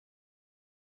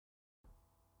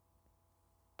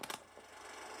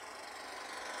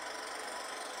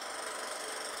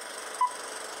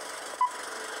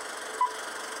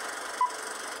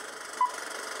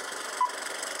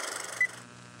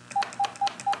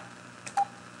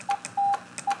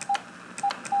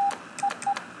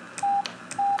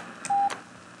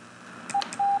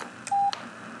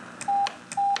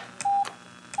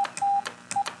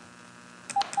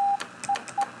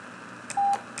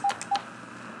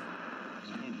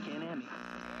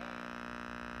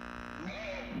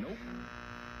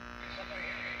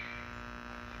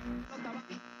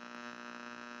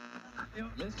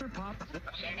Mr. Pop.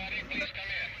 Somebody please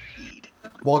come in.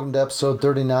 Welcome to episode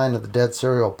 39 of the Dead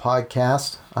Serial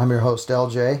Podcast. I'm your host,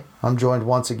 LJ. I'm joined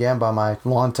once again by my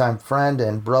longtime friend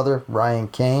and brother, Ryan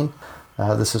Kane.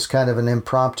 This is kind of an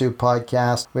impromptu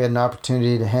podcast. We had an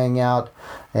opportunity to hang out,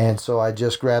 and so I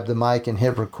just grabbed the mic and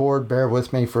hit record. Bear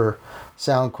with me for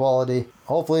sound quality.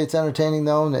 Hopefully it's entertaining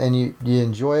though, and you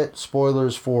enjoy it.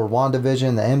 Spoilers for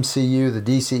WandaVision, the MCU, the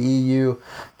DCEU,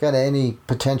 kind of any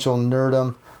potential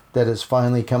nerdum that is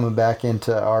finally coming back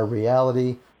into our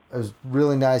reality. It was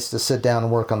really nice to sit down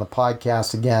and work on the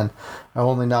podcast again. I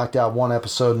only knocked out one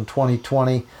episode in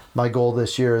 2020. My goal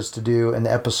this year is to do an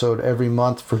episode every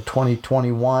month for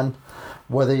 2021,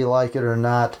 whether you like it or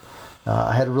not.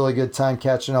 I had a really good time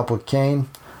catching up with Kane.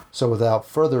 So without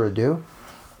further ado,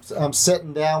 I'm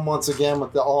sitting down once again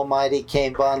with the almighty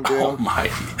Kane Von Doom.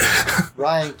 Almighty.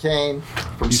 Ryan Kane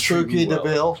from Spooky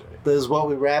DeVille. This is what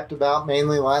we rapped about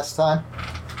mainly last time.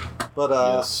 But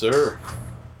yes, sir.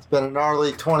 It's been a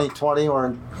gnarly 2020. We're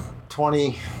in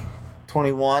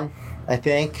 2021, I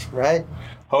think, right?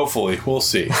 Hopefully. We'll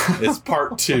see. It's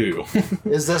part 2.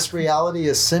 Is this reality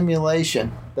a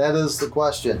simulation? That is the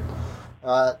question.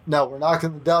 No, we're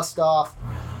knocking the dust off.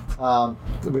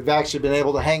 We've actually been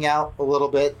able to hang out a little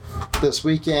bit this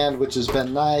weekend, which has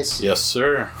been nice. Yes,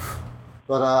 sir.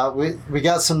 But we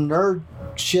got some nerd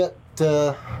shit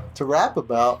to rap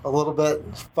about a little bit.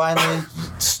 Finally,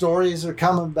 stories are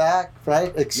coming back,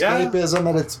 right? Escapism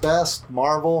at its best.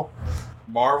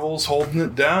 Marvel's holding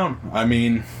it down. I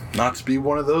mean, not to be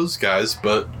one of those guys,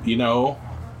 but, you know,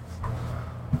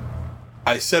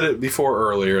 I said it before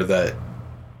earlier that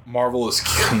Marvel is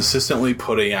consistently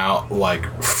putting out,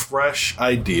 like, fresh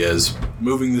ideas,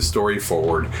 moving the story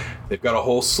forward. They've got a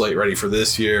whole slate ready for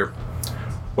this year.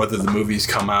 Whether the movies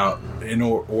come out in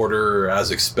order as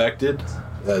expected,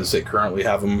 as they currently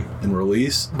have them in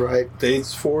release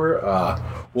dates for,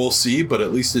 we'll see, but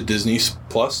at least the Disney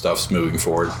Plus stuff's moving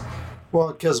forward.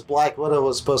 Well, because Black Widow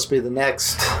was supposed to be the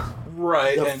next...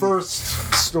 Right. The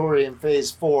first story in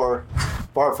Phase 4,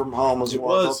 Far From Home, was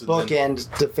more of a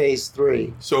bookend to Phase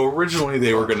 3. So originally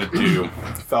they were going to do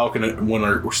Falcon and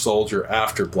Winter Soldier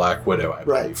after Black Widow, I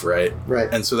believe, right? Right.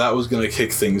 And so that was going to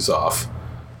kick things off.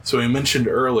 So we mentioned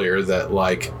earlier that,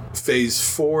 like, Phase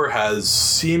 4 has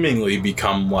seemingly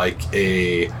become like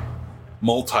a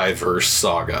multiverse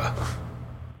saga.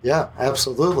 Yeah,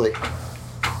 absolutely.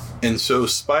 And so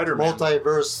Spider-Man...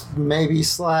 Multiverse, maybe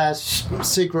 /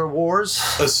 Secret Wars.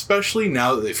 Especially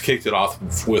now that they've kicked it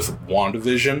off with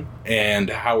WandaVision and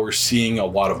how we're seeing a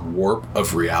lot of warp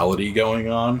of reality going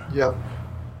on. Yep.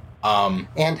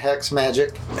 And hex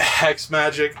magic.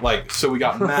 Like, so we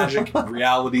got magic,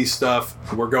 reality stuff.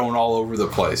 We're going all over the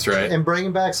place, right? And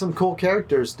bringing back some cool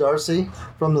characters. Darcy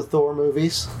from the Thor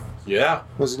movies. Yeah.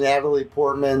 Was Natalie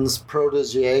Portman's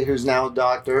protege, who's now a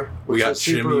doctor. We got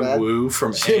Jimmy Woo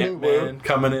from Ant-Man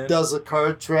coming in. Does a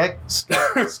card trick.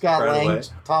 Scott Lang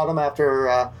taught him after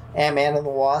Ant-Man and the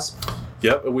Wasp.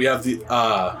 Yep, we have the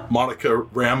Monica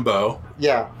Rambeau.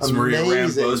 Yeah, it's Maria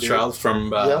Rambeau's child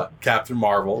from Captain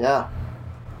Marvel. Yeah.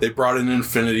 They brought in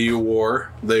Infinity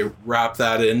War. They wrapped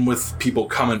that in with people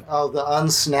coming. Oh, the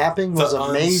unsnapping was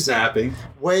amazing. Unsnapping.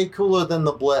 Way cooler than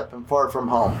the blip in Far From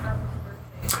Home.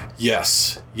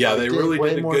 Yes. Yeah, they really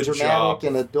did a good job. Way more dramatic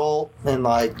and adult and,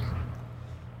 like,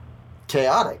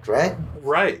 chaotic, right?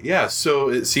 Right, yeah. So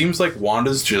it seems like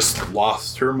Wanda's just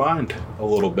lost her mind a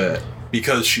little bit.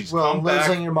 Because she's come back.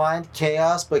 Losing your mind,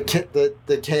 chaos, but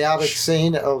the chaotic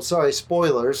scene. Oh, sorry,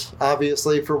 spoilers.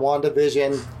 Obviously for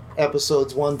WandaVision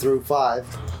episodes 1 through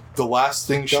 5. The last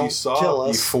thing she saw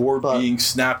before being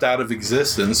snapped out of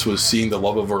existence was seeing the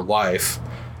love of her life,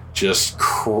 just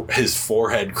his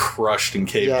forehead crushed and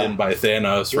caved in by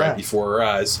Thanos right before her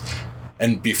eyes,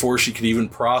 and before she could even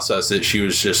process it, she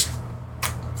was just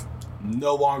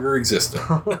no longer existent.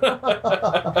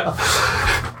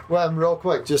 Well, real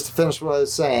quick, just to finish what I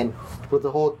was saying, with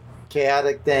the whole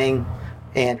chaotic thing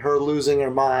and her losing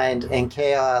her mind and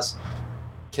chaos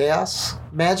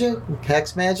magic,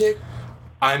 hex magic.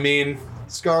 I mean,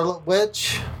 Scarlet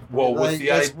Witch. Well, with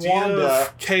the idea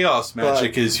of chaos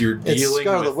magic is you're dealing with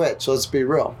Scarlet Witch. Let's be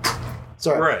real.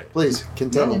 Sorry. Right. Please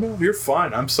continue. No, you're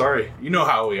fine. I'm sorry. You know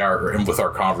how we are with our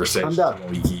conversations.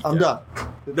 I'm done.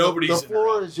 The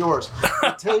floor is yours.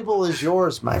 The table is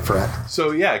yours, my friend. So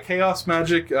yeah, chaos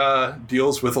magic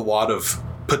deals with a lot of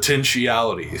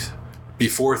potentialities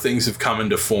before things have come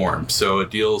into form. So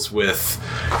it deals with,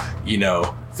 you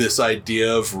know, this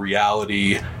idea of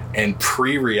reality and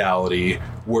pre-reality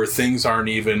where things aren't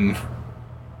even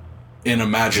in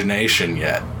imagination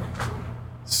yet.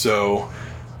 So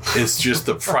it's just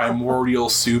the primordial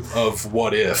soup of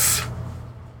what if.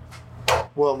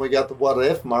 Well, we got the What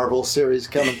If Marvel series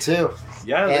coming too.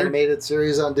 Yeah, animated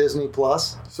series on Disney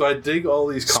Plus. So I dig all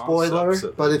these spoiler,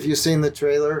 concepts. But if you've seen the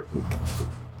trailer,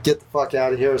 get the fuck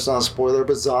out of here. It's not a spoiler,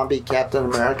 but zombie Captain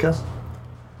America.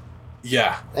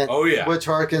 Yeah. And which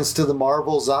harkens to the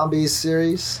Marvel Zombies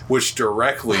series. Which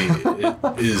directly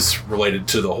is related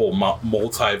to the whole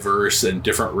multiverse and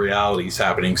different realities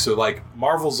happening. So, like,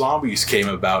 Marvel Zombies came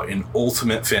about in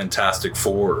Ultimate Fantastic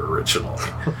Four originally.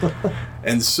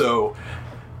 And so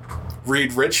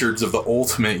Reed Richards of the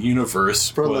Ultimate Universe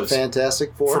from the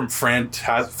Fantastic Four? From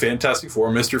Fantastic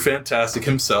Four, Mr. Fantastic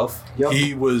himself. Yep.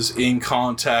 He was in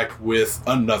contact with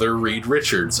another Reed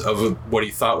Richards of what he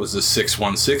thought was the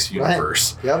 616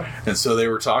 universe. Right. Yep. And so they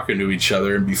were talking to each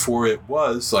other, and before it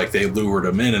was, like, they lured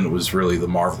him in, and it was really the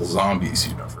Marvel Zombies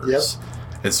universe.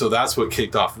 Yep. And so that's what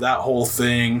kicked off that whole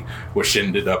thing, which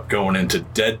ended up going into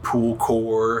Deadpool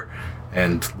Corps.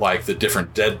 And, like, the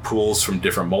different Deadpools from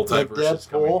different multiverses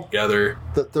coming together.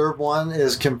 The third one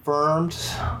is confirmed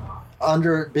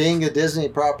under being a Disney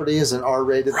property is an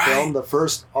R-rated film. The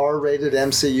first R-rated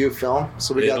MCU film.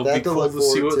 So we got that to look forward to. It'll be cool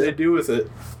to see what they do with it.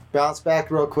 Bounce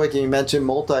back real quick. You mentioned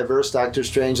multiverse, Doctor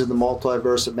Strange and the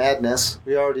Multiverse of Madness.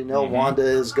 We already know Wanda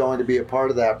is going to be a part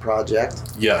of that project.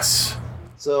 Yes.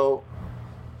 So...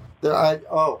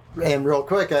 and real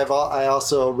quick, I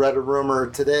also read a rumor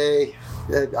today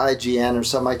at IGN or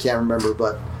something, I can't remember,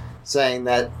 but saying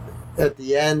that at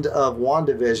the end of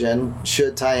WandaVision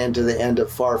should tie into the end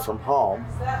of Far From Home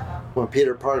when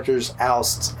Peter Parker's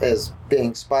oust as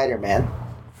being Spider-Man.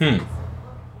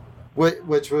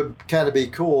 Which would kind of be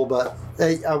cool, but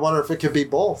I wonder if it could be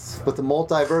both. But the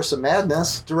Multiverse of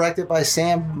Madness, directed by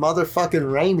Sam motherfucking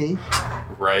Raimi.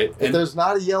 Right. If there's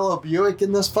not a yellow Buick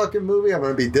in this fucking movie, I'm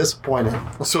going to be disappointed.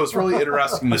 So it's really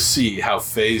interesting to see how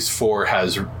Phase 4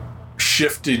 has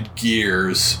shifted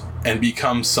gears and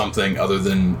become something other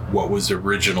than what was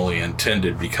originally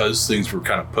intended, because things were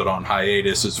kind of put on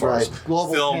hiatus as far as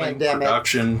global filming, pandemic,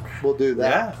 production. We'll do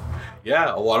that.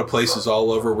 Yeah, a lot of places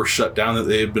all over were shut down that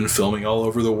they had been filming all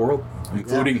over the world,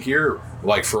 including here.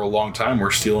 Like, for a long time,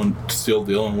 we're still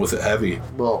dealing with it heavy.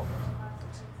 Well,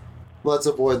 let's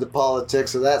avoid the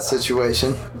politics of that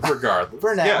situation. Regardless.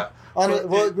 For now. Yeah.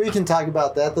 We can talk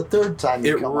about that the third time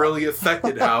you come on. It really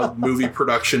affected how movie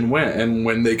production went and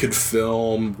when they could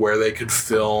film, where they could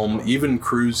film, even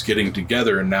crews getting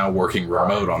together and now working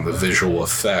remote on the visual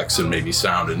effects and maybe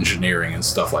sound engineering and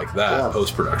stuff like that,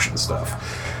 post-production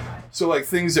stuff. So, like,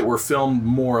 things that were filmed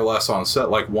more or less on set,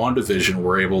 like WandaVision,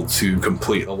 were able to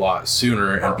complete a lot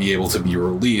sooner and be able to be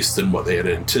released than what they had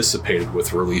anticipated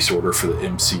with release order for the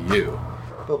MCU.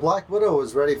 But Black Widow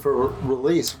was ready for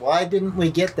release. Why didn't we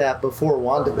get that before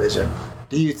WandaVision?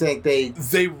 Do you think they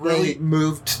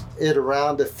moved it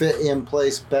around to fit in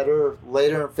place better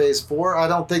later in Phase 4? I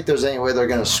don't think there's any way they're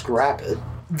going to scrap it.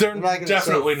 They're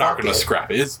definitely not going to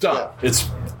scrap it. It's done. Yeah. It's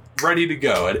ready to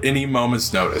go at any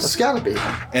moment's notice. It's got to be.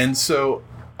 And so,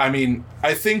 I mean,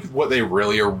 I think what they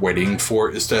really are waiting for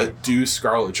is to do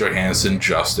Scarlett Johansson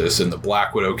justice in the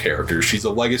Black Widow character. She's a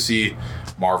legacy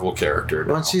Marvel character.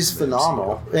 Well, she's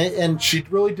phenomenal. And she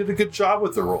really did a good job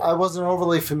with the role. I wasn't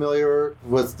overly familiar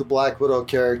with the Black Widow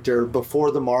character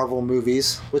before the Marvel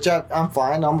movies, which I'm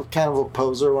fine. I'm kind of a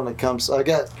poser when it comes. I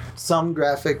got some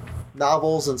graphic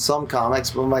novels and some comics,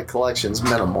 but my collection's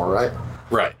minimal, right?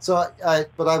 Right. So I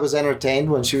was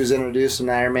entertained when she was introduced in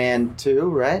Iron Man 2,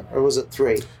 right? Or was it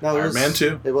 3? No, Iron Man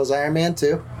 2. It was Iron Man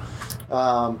 2.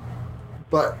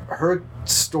 But her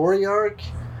story arc,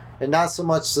 and not so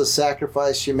much the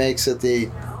sacrifice she makes at the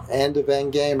end of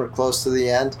Endgame or close to the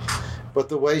end, but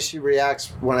the way she reacts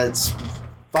when it's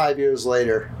 5 years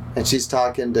later and she's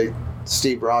talking to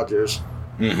Steve Rogers.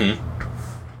 Mm-hmm.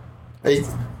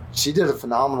 She did a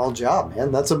phenomenal job,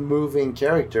 man. That's a moving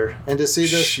character. And to see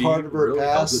this part of her really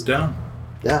past... held it down.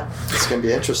 Yeah, it's going to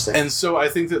be interesting. And so I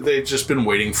think that they've just been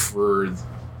waiting for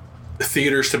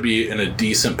theaters to be in a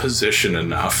decent position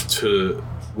enough to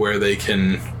where they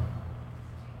can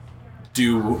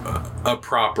do a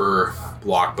proper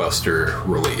blockbuster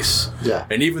release. Yeah.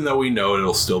 And even though we know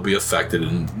it'll still be affected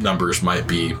and numbers might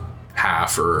be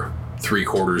half or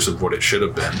 3/4 of what it should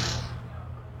have been,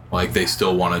 like, they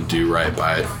still want to do right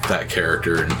by that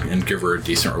character and give her a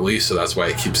decent release, so that's why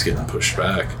it keeps getting pushed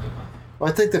back. Well,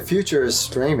 I think the future is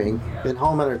streaming and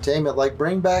home entertainment. Like,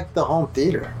 bring back the home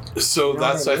theater. So you know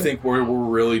that's, I think, where we're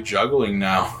really juggling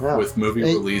now with movie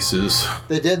releases.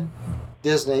 They did,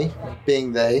 Disney,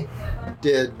 being they,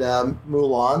 did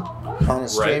Mulan on a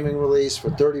streaming release for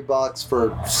 $30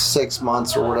 for 6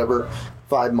 months or whatever,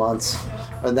 5 months,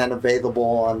 and then available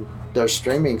on their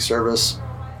streaming service.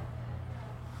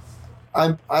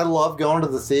 I love going to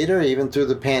the theater, even through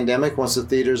the pandemic. Once the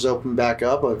theaters open back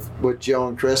up, with Joe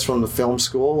and Chris from the film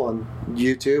school on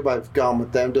YouTube, I've gone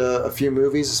with them to a few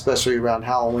movies, especially around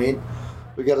Halloween.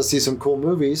 We got to see some cool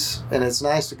movies, and it's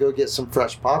nice to go get some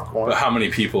fresh popcorn. But how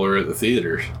many people are at the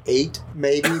theaters? 8,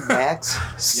 maybe max.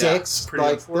 6. Pretty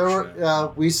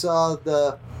unfortunate. We saw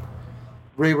the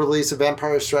re-release of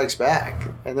Empire Strikes Back,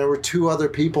 and there were 2 other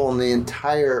people in the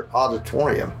entire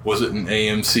auditorium. Was it an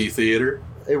AMC theater?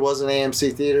 It was an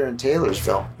AMC theater in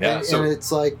Taylorsville. Yeah, and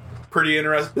it's like, pretty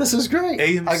interesting. this is great.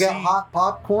 AMC. I got hot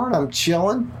popcorn. I'm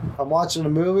chilling. I'm watching a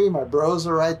movie. My bros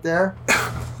are right there.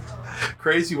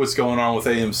 Crazy what's going on with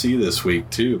AMC this week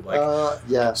too.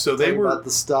 Yeah. So they were about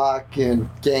the stock and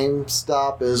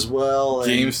GameStop as well.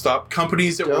 GameStop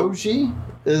companies that Doji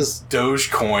is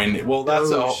Dogecoin. Well,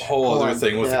 that's a whole other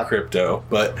thing with the crypto.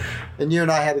 But and you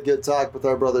and I had a good talk with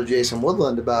our brother Jason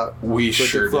Woodland about did.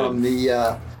 From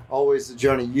the Always the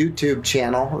Journey YouTube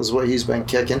channel is what he's been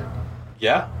kicking.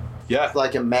 Yeah.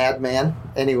 Like a madman.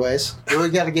 Anyways, we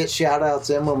got to get shout outs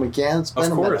in when we can. It's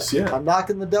been of course, yeah. I'm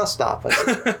knocking the dust off.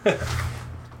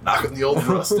 Knocking the old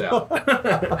rust out.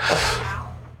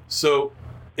 So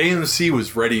AMC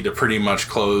was ready to pretty much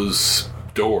close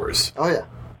doors. Oh, yeah.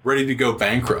 Ready to go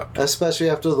bankrupt. Especially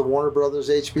after the Warner Brothers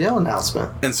HBO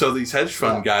announcement. And so these hedge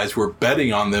fund guys were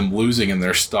betting on them losing and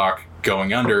their stock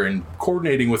going under and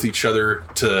coordinating with each other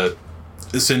to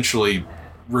essentially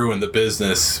ruin the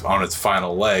business on its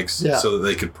final legs so that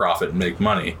they could profit and make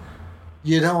money.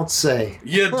 You don't say.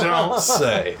 You don't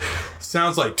say.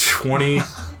 Sounds like 28.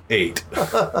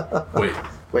 Wait,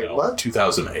 no, what?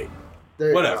 2008.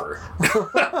 There whatever.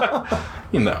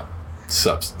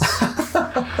 Substance.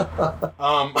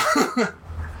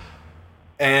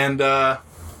 And the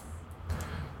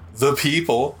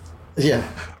people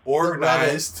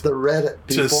organized the Reddit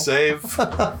people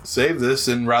to save this,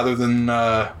 and rather than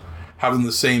having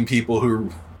the same people who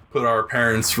put our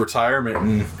parents' retirement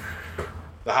and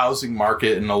the housing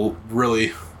market in a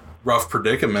really rough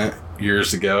predicament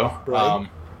years ago, right.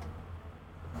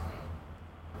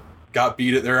 Got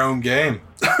beat at their own game.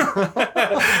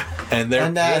 and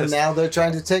now they're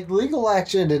trying to take legal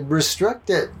action and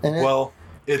restrict it. And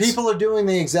people are doing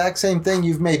the exact same thing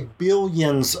you've made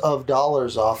billions of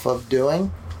dollars off of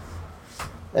doing,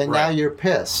 and now you're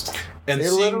pissed. And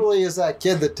it literally is that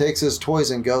kid that takes his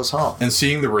toys and goes home. And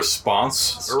seeing the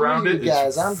response around it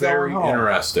is very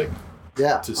interesting.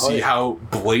 Yeah. To see how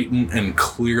blatant and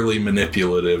clearly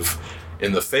manipulative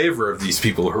in the favor of these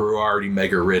people who are already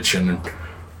mega rich and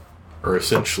are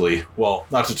essentially, well,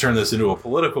 not to turn this into a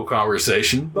political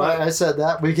conversation, but I said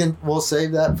that we'll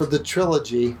save that for the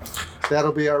trilogy.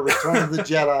 That'll be our Return of the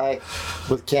Jedi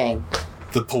with Kane.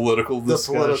 The political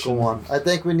discussion. The political one. I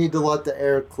think we need to let the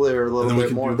air clear a little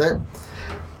bit more.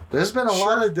 There's been a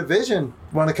lot of division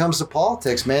when it comes to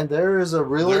politics, man. There is a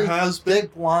really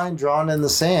big line drawn in the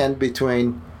sand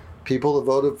between people that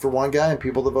voted for one guy and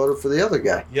people that voted for the other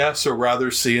guy. Yeah, so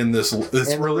rather seeing this... and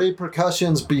the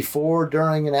repercussions before,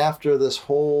 during, and after this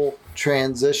whole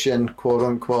transition,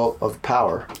 quote-unquote, of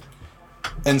power.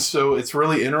 And so it's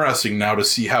really interesting now to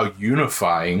see how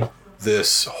unifying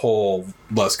this whole,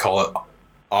 let's call it,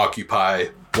 Occupy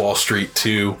Wall Street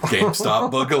 2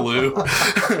 GameStop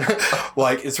boogaloo.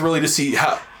 Like, it's really to see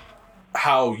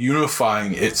how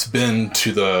unifying it's been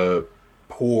to the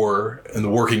poor and the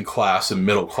working class and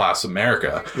middle class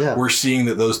America. Yeah. We're seeing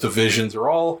that those divisions are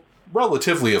all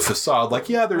relatively a facade. Like,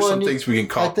 there's some things we can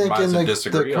compromise and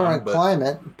disagree on. I think in the current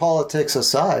climate, politics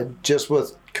aside, just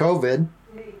with COVID,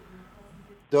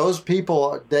 those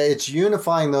people, it's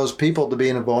unifying those people to be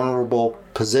in a vulnerable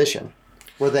position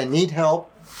where they need help.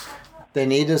 They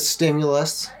need a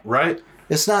stimulus. Right.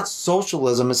 It's not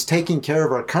socialism. It's taking care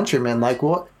of our countrymen. Like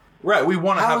what? Right. We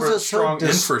want to have a strong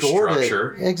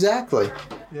infrastructure. Exactly.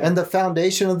 Yeah. And the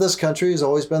foundation of this country has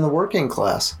always been the working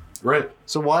class. Right.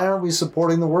 So why aren't we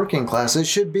supporting the working class? It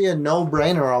should be a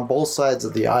no-brainer on both sides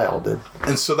of the aisle, dude.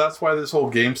 And so that's why this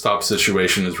whole GameStop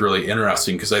situation is really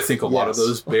interesting, because I think a lot of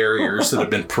those barriers that have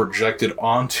been projected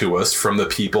onto us from the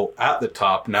people at the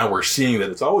top, now we're seeing that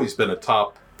it's always been a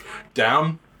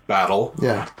top-down battle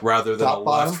rather than a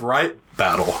left-right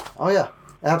battle. Oh, yeah.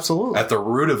 Absolutely. At the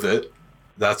root of it,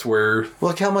 that's where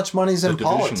look how much money's in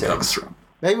politics comes from.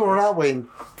 Maybe we're not waiting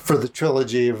for the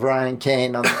trilogy of Ryan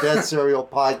Kane on the Dead Serial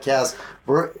podcast.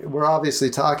 We're obviously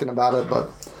talking about it, but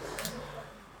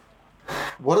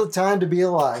what a time to be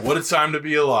alive. What a time to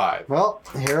be alive. Well,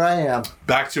 here I am.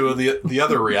 Back to the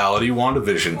other reality,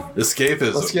 WandaVision.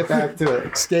 Escapism. Let's get back to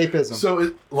it. Escapism.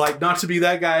 So, not to be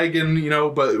that guy again,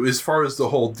 but as far as the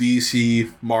whole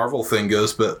DC Marvel thing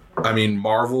goes, but, I mean,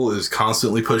 Marvel is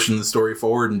constantly pushing the story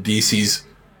forward, and DC's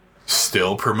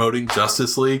still promoting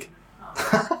Justice League?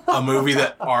 A movie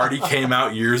that already came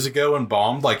out years ago and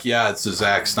bombed. Like, yeah, it's a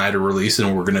Zack Snyder release,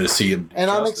 and we're going to see him. And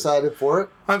I'm excited for it.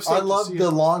 I love the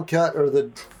long cut or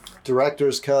the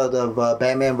director's cut of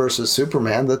Batman versus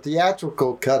Superman. The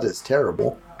theatrical cut is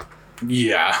terrible.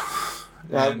 Yeah.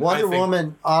 Wonder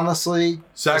Woman, honestly,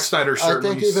 Zack Snyder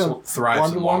certainly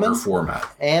thrives in longer format.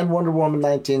 And Wonder Woman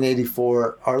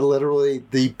 1984 are literally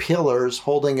the pillars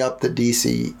holding up the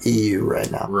DCEU right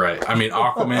now. Right. I mean,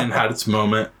 Aquaman had its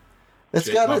moment. It's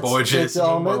got its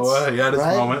elements. He had its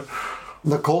moment.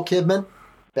 Nicole Kidman,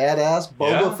 badass.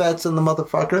 Boba Fett's in the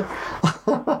motherfucker.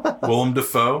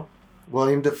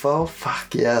 William Dafoe,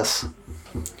 fuck yes.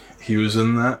 He was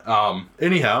in that.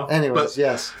 Anyways,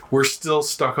 yes. We're still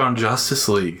stuck on Justice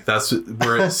League. That's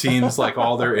where it seems like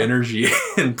all their energy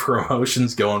and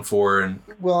promotion's going for. And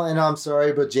I'm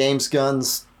sorry, but James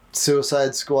Gunn's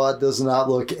Suicide Squad does not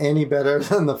look any better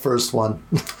than the first one.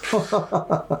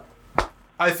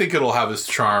 I think it'll have its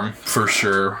charm for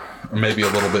sure. Maybe a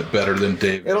little bit better than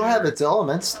David. It'll have its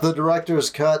elements. The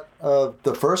director's cut of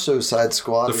the first Suicide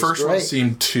Squad. The first one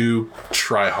seemed too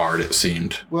try hard. It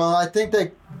seemed. Well, I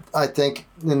think,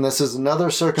 and this is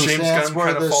another circumstance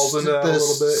where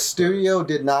the studio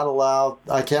did not allow.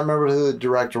 I can't remember who the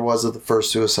director was of the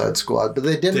first Suicide Squad, but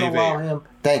they didn't allow him.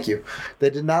 Thank you. They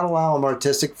did not allow him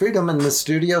artistic freedom, and the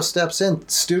studio steps in.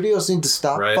 Studios need to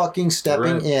stop fucking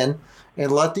stepping in and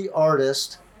let the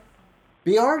artist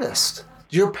be artist.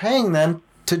 You're paying them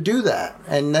to do that,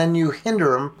 and then you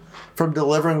hinder them from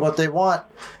delivering what they want.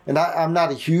 And I'm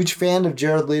not a huge fan of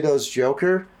Jared Leto's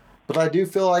Joker, but I do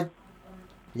feel like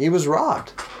he was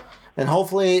robbed. And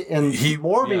hopefully in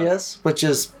Morbius, which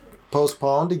is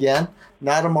postponed again,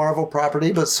 not a Marvel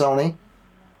property, but Sony.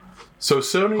 So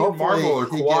Sony and Marvel are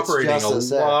cooperating a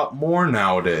lot more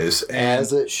nowadays.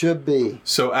 As it should be.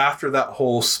 So after that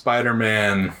whole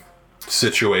Spider-Man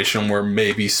situation where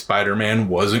maybe Spider-Man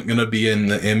wasn't going to be in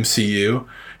the MCU.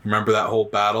 Remember that whole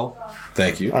battle?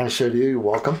 Thank you. I sure do. You're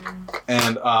welcome.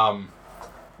 And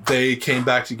they came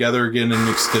back together again and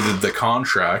extended the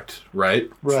contract, right?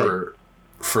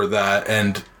 For that.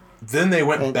 And then they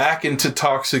went back into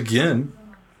talks again,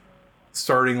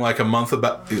 starting like a month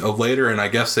later, and I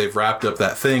guess they've wrapped up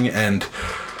that thing, and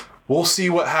we'll see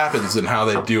what happens and how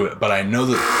they do it. But I know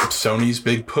that Sony's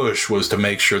big push was to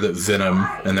make sure that Venom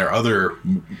and their other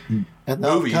and the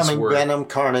upcoming Venom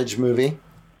Carnage movie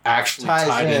actually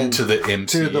tied into the MCU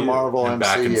to the Marvel and MCU.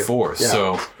 Back and forth. Yeah.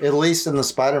 So at least in the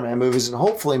Spider-Man movies, and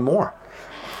hopefully more.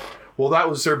 Well, that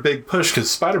was their big push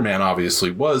because Spider-Man obviously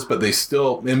was, but they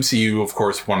still, MCU of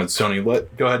course wanted Sony,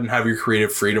 go ahead and have your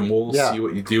creative freedom. We'll see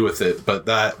what you do with it. But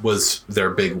that was their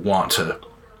big want to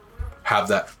have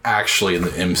that actually in the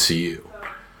MCU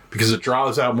because it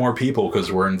draws out more people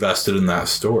because we're invested in that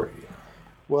story.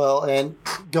 Well, and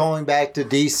going back to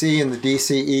DC and the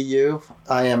DCEU,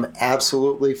 I am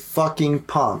absolutely fucking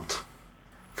pumped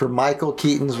for Michael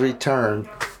Keaton's return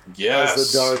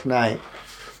as the Dark Knight.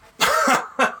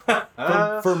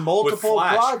 for multiple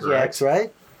projects, correct?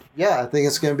 Right? Yeah, I think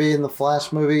it's going to be in the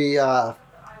Flash movie. And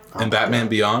Batman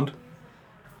Beyond?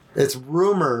 It's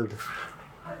rumored,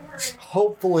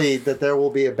 hopefully, that there will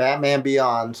be a Batman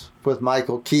Beyond with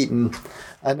Michael Keaton.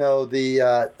 I know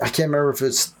I can't remember if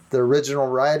it's the original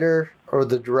writer or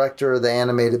the director of the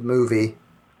animated movie.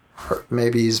 Or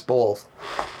maybe he's both.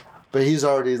 But he's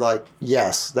already like,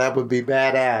 yes, that would be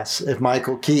badass if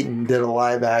Michael Keaton did a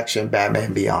live action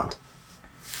Batman Beyond.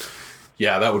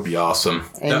 Yeah, that would be awesome.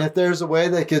 And if there's a way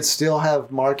they could still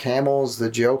have Mark Hamill as the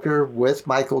Joker with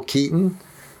Michael Keaton,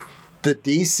 the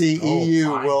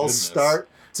DCEU will start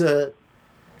to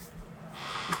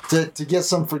get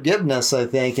some forgiveness, I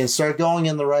think, and start going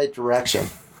in the right direction.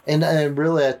 And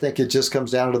really, I think it just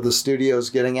comes down to the studios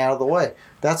getting out of the way.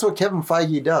 That's what Kevin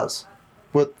Feige does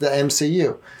with the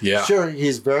MCU. Yeah. Sure,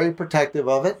 he's very protective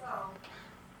of it.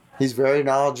 He's very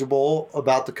knowledgeable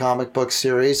about the comic book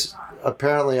series,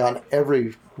 apparently on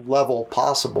every level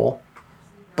possible.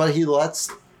 But he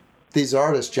lets these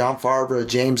artists, Jon Favreau,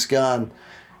 James Gunn,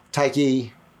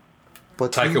 Taika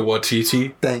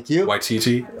Waititi. Thank you.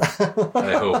 Waititi.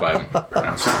 I hope I'm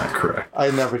pronouncing that correct.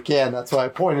 I never can. That's why I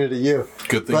pointed at you.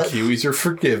 Good thing Kiwis are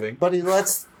forgiving. But he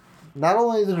lets not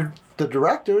only the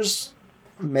directors,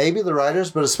 maybe the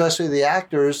writers, but especially the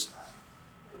actors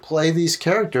play these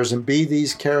characters and be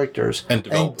these characters and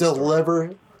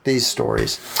deliver these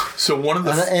stories. So one of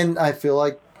the and I feel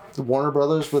like the Warner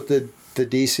Brothers with the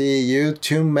DCEU,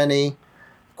 too many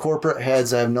corporate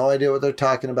heads. I have no idea what they're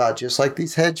talking about. Just like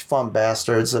these hedge fund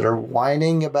bastards that are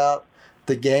whining about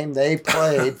the game they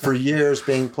played for years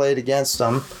being played against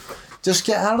them. Just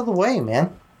get out of the way,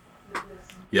 man.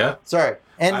 Yeah. Sorry.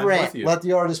 And I'm rant. with you. Let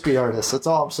the artist be artist. That's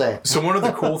all I'm saying. So one of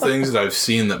the cool things that I've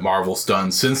seen that Marvel's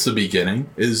done since the beginning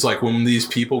is like when these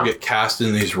people get cast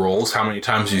in these roles, how many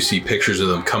times you see pictures of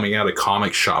them coming out of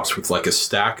comic shops with like a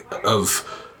stack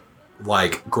of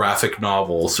like graphic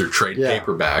novels or trade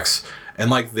paperbacks, and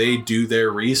like they do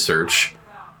their research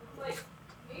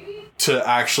to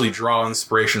actually draw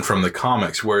inspiration from the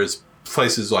comics, whereas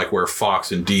places like where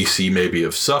Fox and DC maybe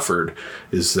have suffered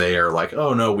is they are like,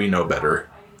 oh no, we know better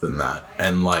than that,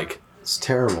 and like it's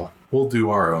terrible. We'll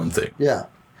do our own thing. Yeah,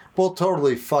 we'll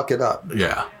totally fuck it up.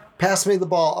 Yeah. Pass me the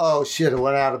ball. Oh shit! It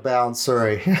went out of bounds.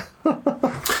 Sorry.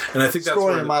 And I think that's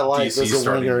where my life DC as a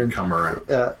starting winger to come around.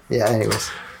 Yeah.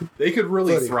 Anyways, they could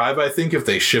really thrive, I think, if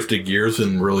they shifted gears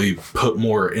and really put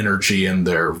more energy in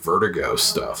their Vertigo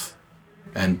stuff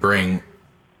and bring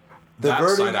that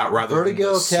side out rather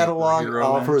Vertigo than the catalog superhero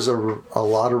offers a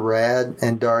lot of rad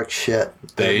and dark shit.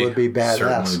 They that would be badass.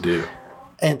 certainly do.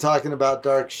 And talking about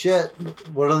dark shit,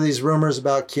 what are these rumors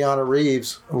about Keanu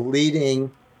Reeves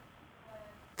leading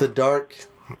the dark,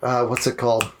 what's it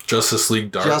called? Justice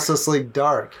League Dark. Justice League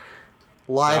Dark.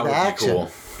 Live action.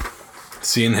 Cool.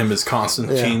 Seeing him as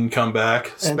Constantine come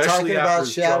back. And Especially talking about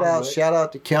shout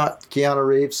out to Keanu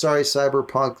Reeves. Sorry,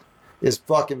 Cyberpunk is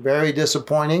fucking very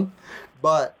disappointing.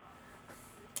 But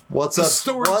what's the up?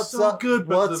 story's What's so up? good,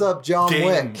 but What's the up, John game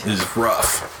Wick? is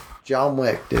rough. John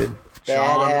Wick, dude.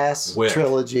 John Badass Wick.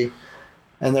 trilogy.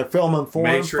 And they're filming 4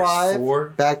 Matrix and 5 4.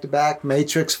 back to back.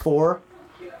 Matrix 4.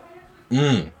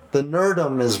 The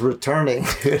nerdum is returning,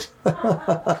 dude.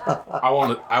 I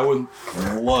would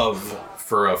love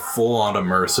for a full-on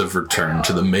immersive return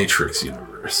to the Matrix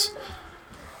universe.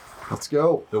 Let's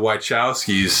go. The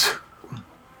Wachowskis,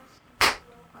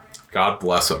 God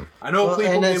bless them. I know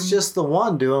people. And it's just the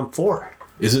one doing 4.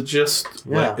 Is it just?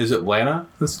 Yeah. Is it Lana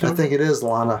that's doing? I think it is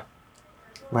Lana.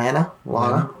 Lana?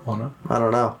 Lana? I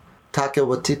don't know. Taka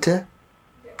Waititi?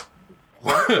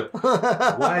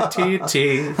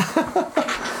 YTT.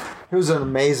 Who's an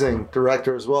amazing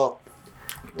director as well.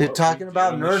 Dude, talking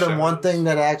about nerdom, one thing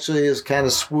that actually is kind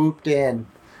of swooped in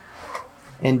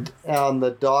and on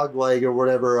the dog leg or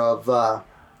whatever of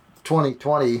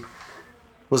 2020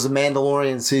 was The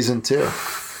Mandalorian Season 2.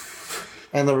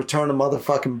 And the return of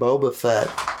motherfucking Boba Fett.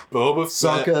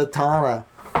 Ahsoka Tano.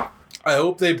 I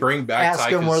hope they bring back Ask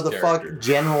him where the fuck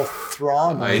General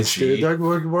Thrawn is, dude.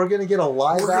 We're going to get a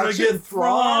live action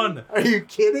Thrawn. Are you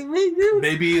kidding me, dude?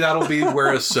 Maybe that'll be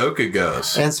where Ahsoka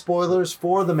goes. And spoilers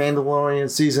for The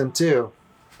Mandalorian Season 2.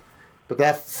 But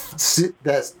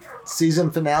that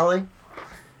season finale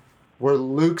where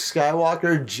Luke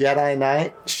Skywalker, Jedi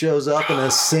Knight, shows up in a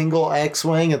single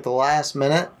X-Wing at the last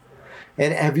minute.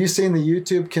 And have you seen the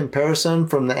YouTube comparison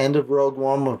from the end of Rogue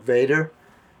One with Vader?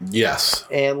 Yes.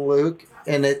 And Luke,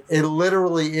 and it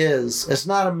literally is. It's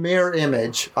not a mirror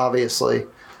image, obviously,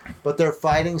 but their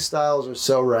fighting styles are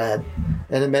so rad,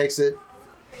 and it makes it.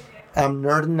 I'm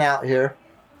nerding out here.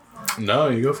 No,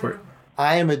 you go for it.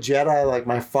 I am a Jedi like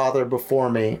my father before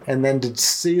me, and then to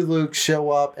see Luke show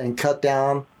up and cut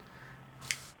down.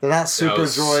 They're not super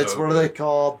droids. So what are they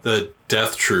called? The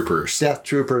Death Troopers. Death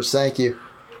Troopers. Thank you.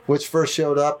 Which first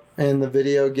showed up in the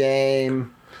video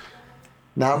game.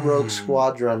 Not Rogue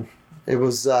Squadron. It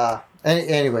was,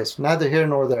 anyways, neither here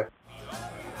nor there.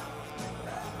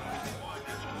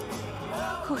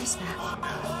 Who is that?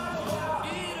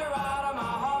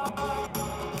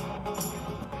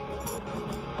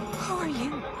 Who are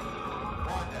you?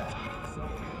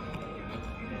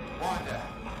 Wanda.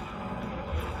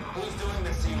 Who's doing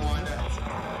this to you, Wanda?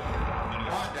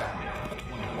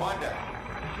 Wanda.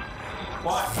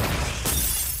 What?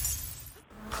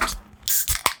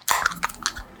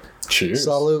 Cheers.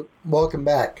 Salute. Welcome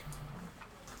back.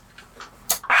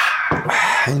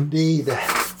 Indeed.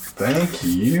 Thank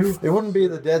you. It wouldn't be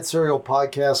the Dead Cereal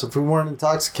podcast if we weren't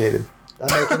intoxicated.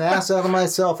 I make an ass out of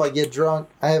myself. I get drunk.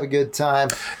 I have a good time.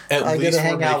 At least get to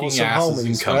hang we're out with making some asses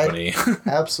in homies, company. right?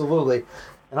 Absolutely.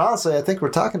 And honestly, I think we're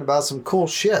talking about some cool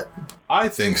shit. I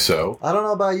think so. I don't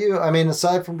know about you. I mean,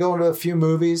 aside from going to a few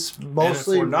movies,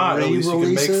 mostly and if we're not, at least you can make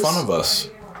re-releases. fun of us.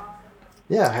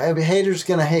 Yeah, haters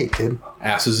gonna hate, dude.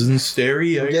 Asses in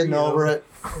stereo. I'm getting over it.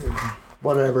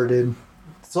 Whatever, dude.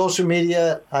 Social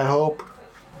media, I hope,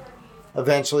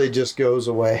 eventually just goes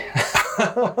away.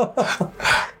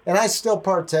 And I still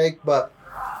partake, but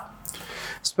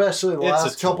especially the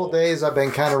last couple days, I've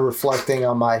been kind of reflecting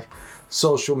on my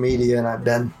social media, and I've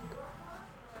been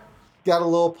got a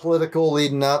little political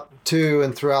leading up to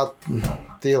and throughout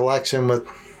the election with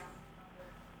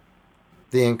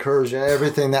the incursion,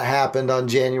 everything that happened on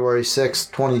January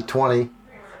 6th, 2020,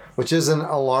 which isn't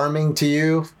alarming to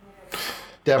you.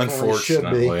 Definitely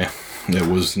should be. It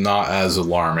was not as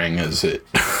alarming as it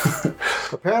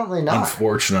Apparently not.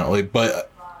 unfortunately,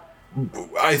 but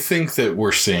I think that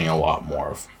we're seeing a lot more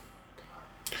of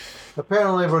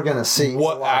Apparently we're going to see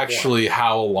what actually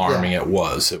how alarming it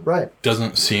was. It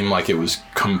doesn't seem like it was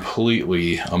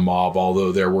completely a mob,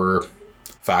 although there were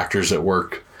factors at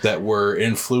work that were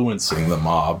influencing the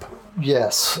mob.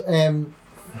 Yes, and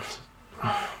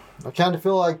I kind of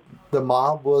feel like the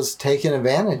mob was taken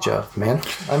advantage of, man.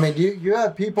 I mean, you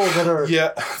have people that are...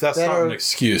 Yeah, that's not an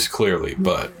excuse, clearly,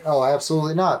 but... Oh,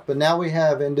 absolutely not. But now we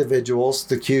have individuals,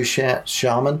 the Q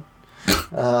shaman,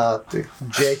 the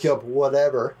Jacob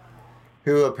whatever,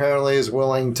 who apparently is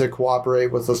willing to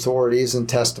cooperate with authorities and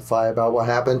testify about what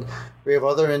happened. We have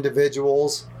other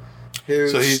individuals who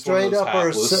straight up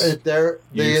are... The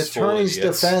attorney's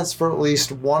defense for at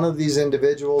least one of these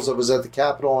individuals that was at the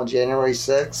Capitol on January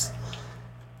 6th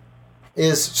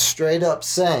is straight up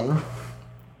saying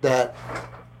that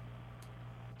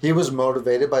he was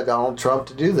motivated by Donald Trump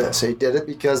to do this. He did it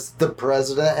because the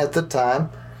president at the time,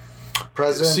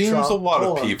 President Trump, seems a lot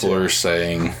of people are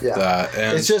saying that.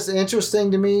 And it's just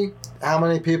interesting to me how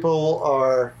many people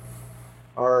are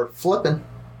flipping.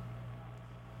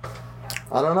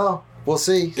 I don't know. We'll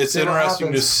see. It's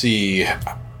interesting to see,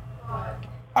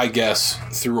 I guess,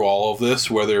 through all of this,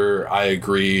 whether I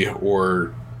agree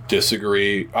or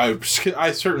disagree. I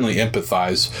certainly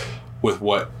empathize with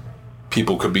what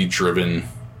people could be driven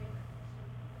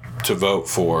to vote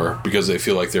for because they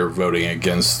feel like they're voting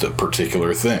against a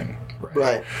particular thing.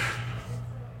 Right.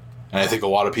 And I think a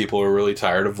lot of people are really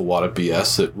tired of a lot of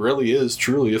BS that really is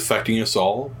truly affecting us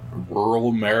all. Rural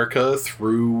America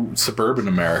through suburban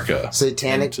America.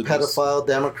 Satanic pedophile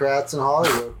Democrats in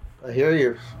Hollywood. I hear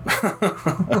you.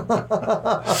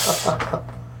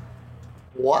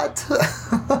 What?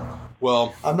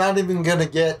 Well, I'm not even going to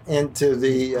get into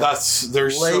the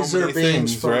there's laser so many beams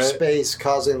things, from right? space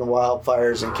causing the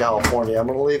wildfires in California. I'm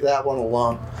going to leave that one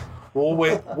alone. We'll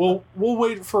wait. We'll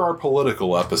wait for our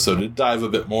political episode to dive a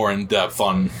bit more in depth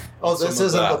on. Oh, this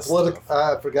isn't the political.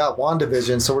 I forgot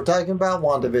WandaVision. So we're talking about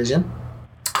WandaVision,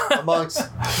 amongst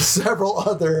several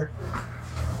other,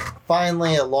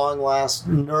 finally at long last,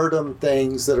 nerdum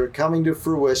things that are coming to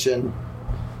fruition.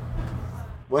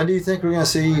 When do you think we're going to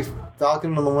see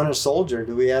Falcon and the Winter Soldier?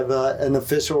 Do we have an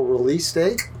official release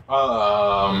date?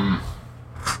 I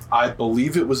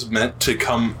believe it was meant to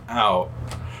come out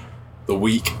the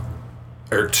week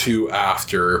or two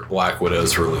after Black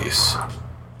Widow's release.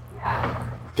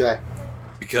 Okay.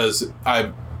 Because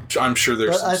I'm sure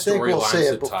there's some storylines. I think we'll see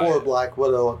it before Black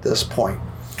Widow at this point.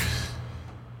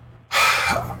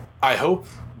 I hope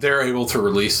they're able to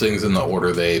release things in the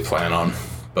order they plan on,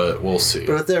 but we'll see.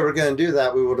 But if they were going to do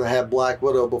that, we would have had Black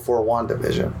Widow before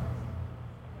WandaVision.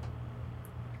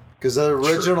 Because the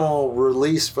original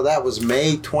release for that was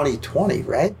May 2020,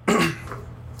 right?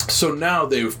 So now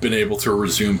they've been able to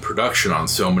resume production on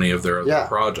so many of their other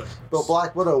projects. But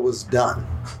Black Widow was done.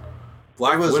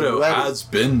 Black Widow has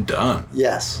been done.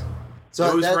 Yes.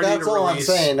 So that's all I'm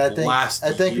saying. I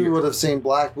think we would have seen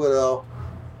Black Widow,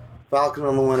 Falcon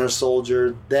and the Winter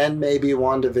Soldier, then maybe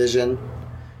WandaVision,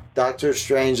 Doctor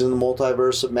Strange and the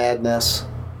Multiverse of Madness.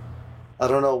 I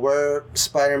don't know where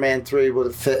Spider-Man 3 would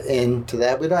have fit into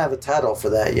that. We don't have a title for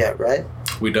that yet, right?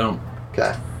 We don't.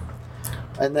 Okay.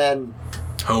 And then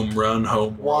Home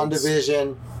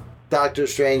WandaVision, Doctor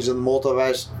Strange and the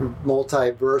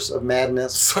Multiverse of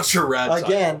Madness. Such a rad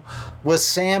Again, with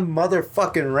Sam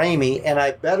motherfucking Raimi, and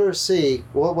I better see,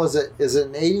 what was it? Is it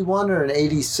an 81 or an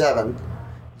 87?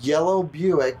 Yellow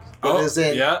Buick that is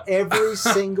in every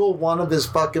single one of his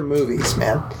fucking movies,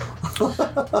 man.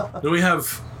 Then we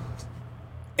have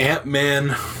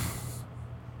Ant-Man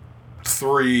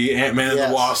 3, Ant-Man and the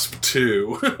Wasp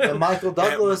 2. And Michael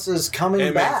Douglas is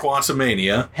coming back.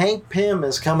 Quantumania. Hank Pym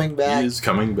is coming back. He is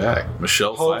coming back.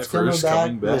 Michelle Pfeiffer is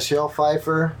coming back. Michelle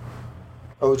Pfeiffer,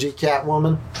 OG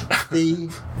Catwoman, the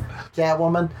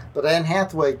Catwoman. But Anne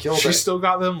Hathaway killed it. She still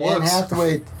got them looks. Anne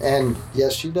Hathaway, and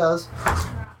yes, she does.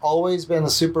 Always been a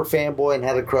super fanboy and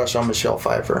had a crush on Michelle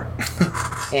Pfeiffer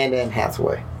and Anne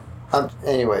Hathaway.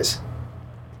 Anyways.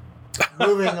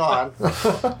 Moving on.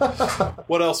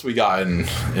 What else we got in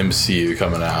MCU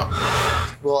coming out?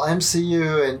 Well,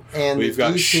 MCU and we've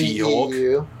got She-Hulk.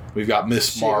 We've got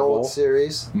Miss Marvel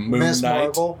series. Miss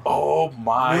Marvel. Oh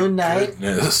my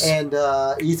goodness! And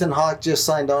Ethan Hawke just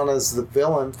signed on as the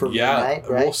villain for Moon Knight.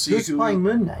 Right? We'll see who's playing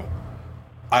Moon Knight.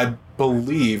 I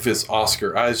believe it's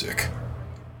Oscar Isaac.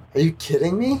 Are you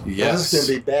kidding me? Yes. This is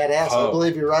going to be badass. I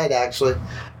believe you're right. Actually,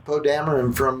 Poe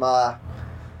Dameron from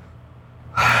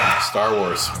Star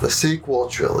Wars, the sequel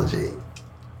trilogy.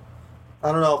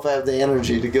 I don't know if I have the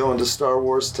energy to go into Star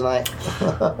Wars tonight.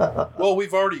 Well,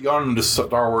 we've already gone into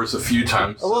Star Wars a few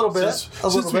times. A little bit.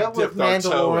 Since With we dipped our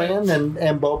toe in. Mandalorian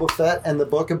and Boba Fett and the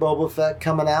Book of Boba Fett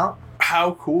coming out.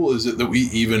 How cool is it that we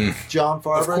even... John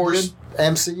Favreau, Of course. did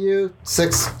MCU,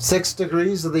 six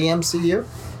degrees of the MCU.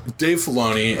 Dave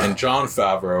Filoni and John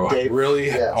Favreau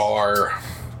Yes. are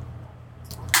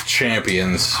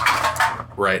champions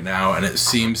right now, and it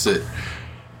seems that...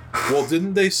 Well,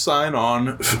 didn't they sign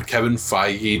on Kevin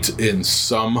Feige in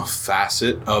some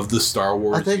facet of the Star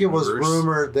Wars I think universe? it was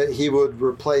rumored that he would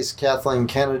replace Kathleen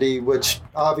Kennedy, which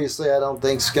obviously I don't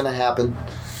think is going to happen.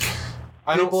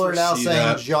 People are now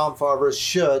saying John Favreau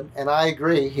should, and I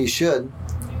agree, he should,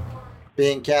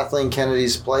 be in Kathleen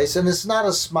Kennedy's place. And it's not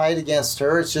a smite against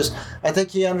her. It's just, I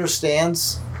think he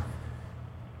understands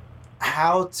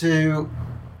how to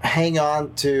hang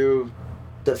on to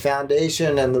the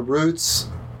foundation and the roots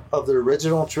of the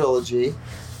original trilogy.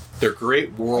 They're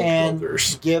great world and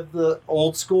builders. give the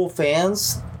old school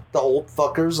fans, the old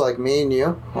fuckers like me and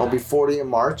you, I'll be 40 in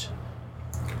March,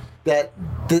 that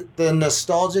the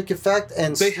nostalgic effect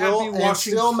and They still, had me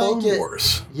watching make it,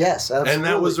 Wars. yes, absolutely. And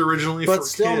that was originally but for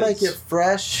still kids. make it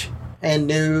fresh and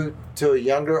new to a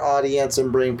younger audience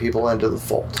and bring people into the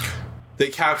fold. They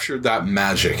captured that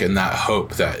magic and that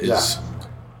hope that is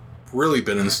really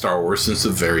been in Star Wars since the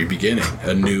very beginning.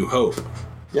 A new hope.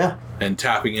 Yeah. And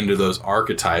tapping into those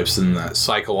archetypes and that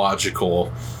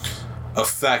psychological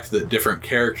effect that different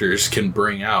characters can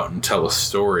bring out and tell a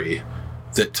story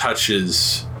that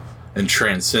touches and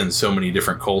transcends so many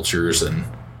different cultures and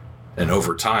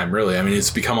over time, really. I mean,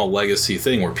 it's become a legacy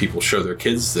thing where people show their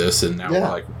kids this, and now we're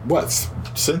like, what?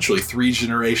 Essentially 3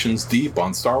 generations deep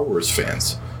on Star Wars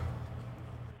fans.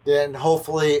 And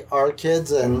hopefully our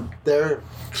kids and their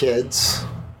kids...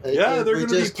 Yeah, they're going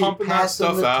to be pumping that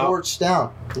stuff the out. Torch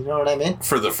down. You know what I mean?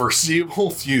 For the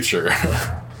foreseeable future.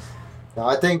 No,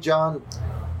 I think John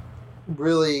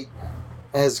really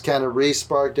has kind of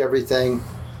re-sparked everything.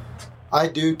 I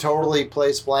do totally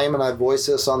place blame, and I voiced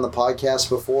this on the podcast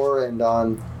before and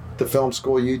on the Film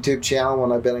School YouTube channel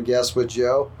when I've been a guest with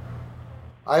Joe.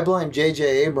 I blame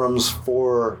J.J. Abrams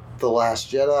for The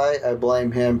Last Jedi. I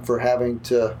blame him for having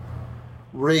to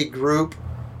regroup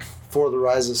for The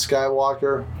Rise of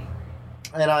Skywalker.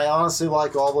 And I honestly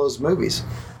like all those movies.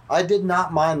 I did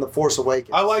not mind The Force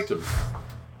Awakens. I liked them.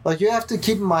 Like, you have to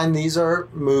keep in mind these are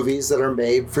movies that are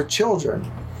made for children.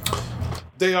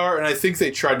 They are, and I think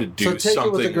they tried to do so take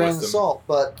something it with a grain of them. salt,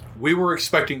 but We were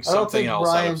expecting I don't something think else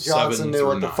out Ryan of Johnson 7 knew through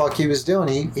what the 9. fuck he was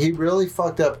doing. He really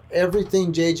fucked up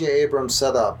everything J.J. Abrams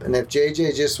set up. And if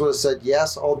J.J. just would have said,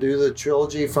 yes, I'll do the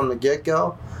trilogy from the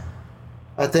get-go,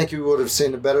 I think we would have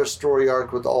seen a better story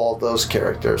arc with all of those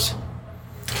characters.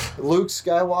 Luke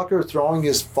Skywalker throwing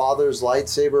his father's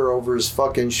lightsaber over his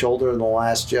fucking shoulder in The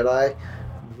Last Jedi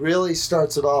really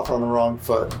starts it off on the wrong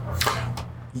foot.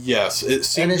 Yes, it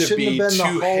seemed it to shouldn't be have been the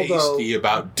too Holdo hasty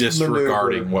about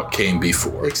disregarding maneuver. what came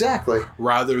before. Exactly.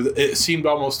 Rather, it seemed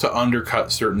almost to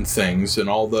undercut certain things, and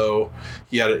although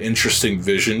he had an interesting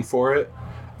vision for it,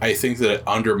 I think that it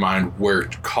undermined where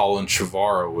Colin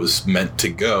Trevorrow was meant to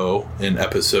go in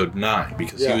episode 9,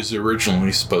 because he was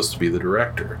originally supposed to be the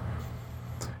director.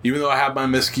 Even though I have my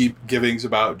misgivings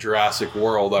about Jurassic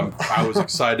World, I was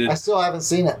excited. I still haven't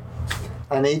seen it.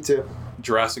 I need to.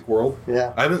 Jurassic World?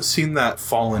 Yeah. I haven't seen that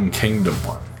Fallen Kingdom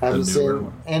one. I haven't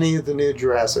seen any of the new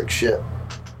Jurassic shit.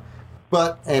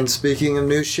 But, and speaking of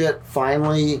new shit,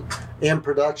 finally in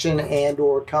production and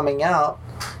or coming out,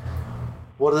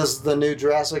 what is the new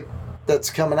Jurassic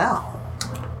that's coming out?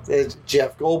 Is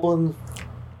Jeff Goldblum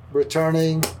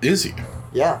returning? Is he?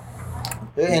 Yeah.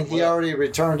 And he already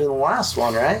returned in the last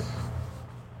one, right?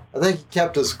 I think he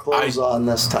kept his clothes on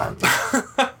this time.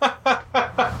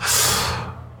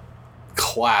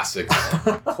 Classic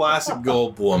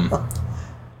Goldblum.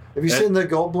 Have you seen the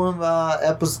Goldblum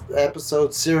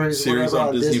episode series Series whatever,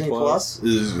 on Disney Plus?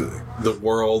 Is The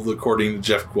World According to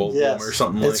Jeff Goldblum or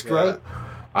something like that? It's great.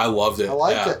 I loved it. I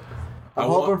liked it. I'm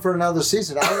hoping for another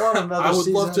season. I want another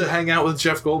season. I would love to hang out with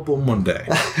Jeff Goldblum one day.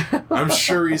 I'm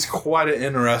sure he's quite an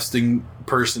interesting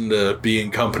person to be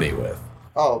in company with.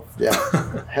 Oh,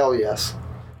 yeah. Hell yes.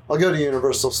 I'll go to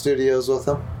Universal Studios with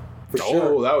him. For sure.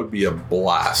 Oh, that would be a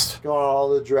blast. Go on all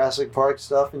the Jurassic Park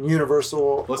stuff and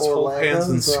Universal Let's Orlando. hold hands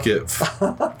and skip.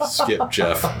 Skip,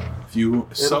 Jeff. If you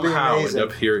somehow end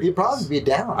up here, he'd probably be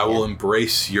down. I will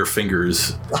embrace your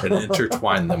fingers and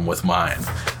intertwine them with mine.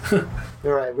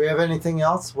 All right. We have anything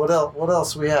else? What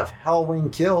else we have? Halloween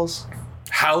Kills.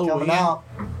 Halloween. Coming out.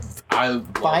 I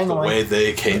love the way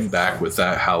they came back with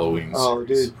that Halloween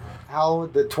series. Oh,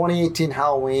 dude. The 2018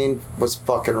 Halloween was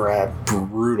fucking rad.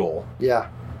 Brutal. Yeah.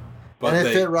 But and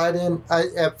it fit right in.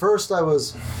 At first I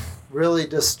was really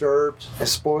disturbed.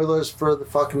 Spoilers for the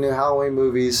fucking new Halloween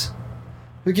movies.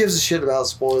 Who gives a shit about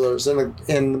spoilers in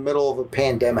the middle of a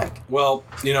pandemic? Well,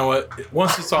 you know what?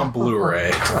 Once it's on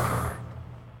Blu-ray,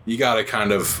 you gotta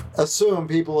kind of assume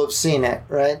people have seen it,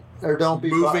 right? Or don't be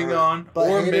moving on.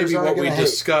 Or maybe what we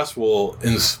discuss will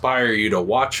inspire you to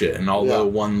watch it. And although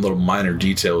one little minor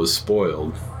detail is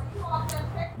spoiled,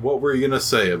 what were you gonna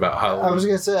say about Halloween? I was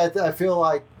gonna say I feel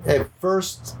like at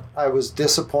first I was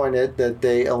disappointed that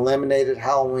they eliminated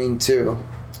Halloween 2.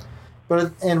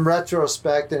 But in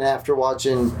retrospect, and after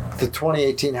watching the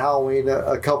 2018 Halloween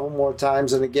a couple more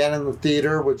times, and again in the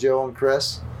theater with Joe and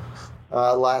Chris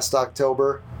last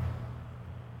October,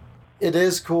 it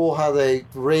is cool how they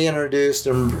reintroduced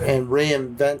and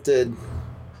reinvented,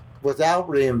 without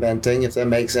reinventing, if that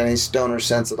makes any stoner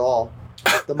sense at all,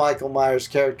 the Michael Myers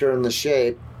character in The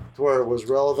Shape, to where it was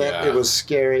relevant, it was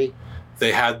scary.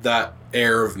 They had that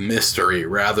air of mystery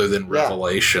rather than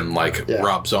revelation like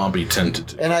Rob Zombie tended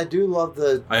to. And I do love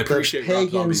the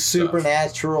pagan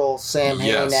supernatural Sam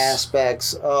Hain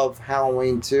aspects of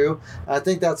Halloween 2. I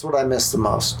think that's what I missed the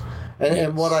most.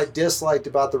 And what I disliked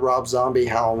about the Rob Zombie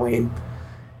Halloween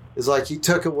is like he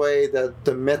took away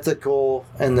the mythical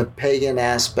and the pagan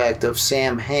aspect of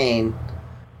Sam Hain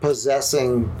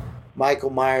possessing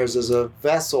Michael Myers as a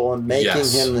vessel and making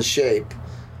him the Shape.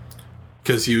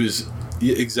 Because he was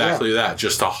exactly that,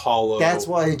 just a hollow. That's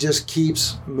why he just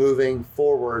keeps moving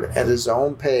forward at his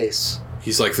own pace.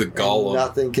 He's like the Gollum.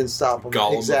 Nothing can stop him.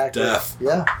 Gollum of death.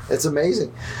 Yeah, it's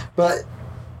amazing. But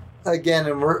again,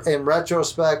 in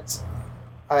retrospect,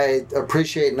 I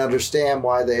appreciate and understand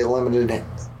why they eliminated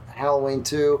Halloween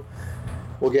 2.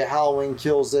 We'll get Halloween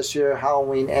Kills this year.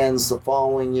 Halloween Ends the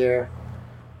following year.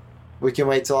 We can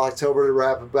wait till October to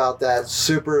rap about that.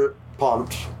 Super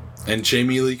pumped. And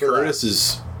Jamie Lee Curtis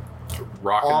is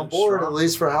rocking on board, strong. At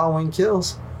least for Halloween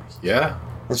Kills. Yeah.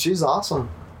 And she's awesome.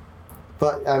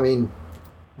 But, I mean,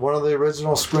 one of the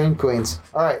original Scream Queens.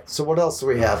 All right, so what else do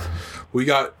we have? We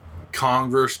got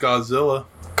Kong versus Godzilla.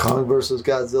 Kong versus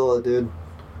Godzilla, dude.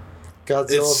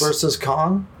 Godzilla versus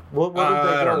Kong? What did they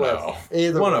go I don't with? know.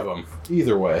 Either one way. of them.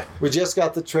 Either way. We just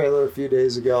got the trailer a few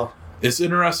days ago. It's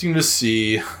interesting to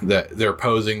see that they're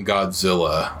posing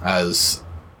Godzilla as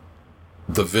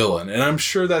the villain, and I'm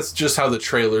sure that's just how the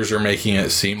trailers are making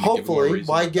it seem. Hopefully,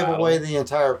 why give away the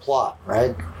entire plot,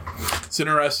 right? It's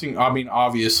interesting. I mean,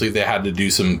 obviously they had to do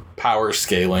some power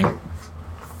scaling,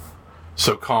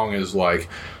 so Kong is like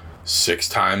 6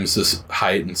 times the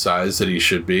height and size that he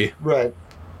should be. Right.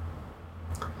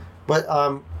 But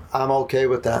I'm okay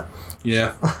with that.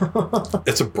 Yeah,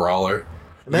 it's a brawler.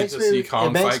 It makes me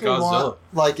want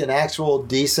like an actual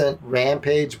decent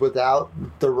Rampage without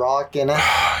The Rock in it.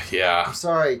 Yeah. I'm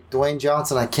sorry, Dwayne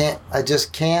Johnson. I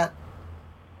just can't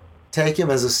take him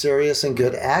as a serious and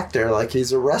good actor. Like,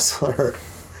 he's a wrestler.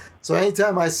 So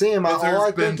anytime I see him, all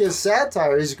I think is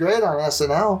satire. He's great on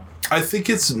SNL. I think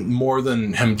it's more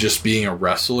than him just being a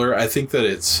wrestler. I think that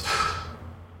it's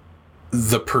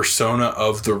the persona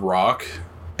of The Rock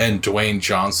and Dwayne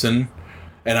Johnson,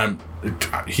 and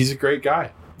he's a great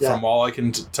guy. Yeah. From all I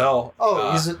can tell.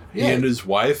 Oh, he and his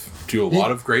wife do a lot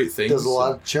of great things. Does a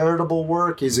lot of charitable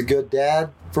work. He's a good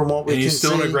dad, from what we can see. And he's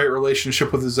still in a great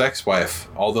relationship with his ex-wife,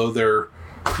 although they're,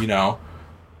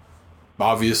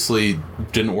 obviously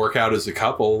didn't work out as a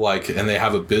couple. And they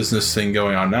have a business thing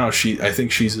going on now. I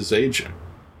think she's his agent.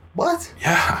 What?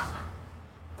 Yeah.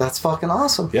 That's fucking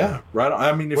awesome. Yeah, right on.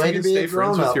 I mean, if you can stay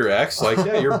friends with your ex,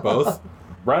 you're both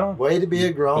right on. Way to be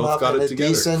a grown-up and a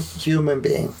decent human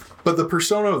being. But the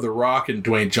persona of The Rock and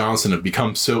Dwayne Johnson have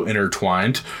become so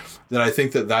intertwined that I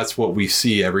think that that's what we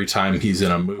see every time he's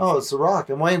in a movie. Oh, it's The Rock.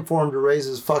 I'm waiting for him to raise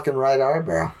his fucking right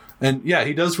eyebrow. And yeah,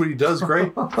 he does what he does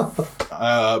great.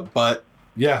 But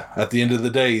yeah, at the end of the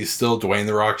day, he's still Dwayne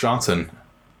The Rock Johnson.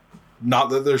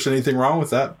 Not that there's anything wrong with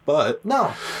that, but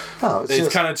no,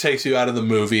 it kind of takes you out of the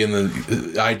movie and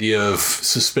the idea of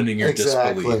suspending your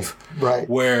disbelief. Right.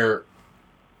 Where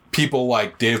people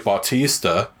like Dave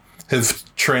Bautista have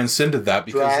transcended that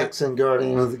because Drax and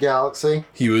Guardian of the Galaxy.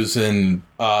 He was in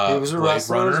he was a Blade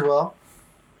wrestler Runner as well.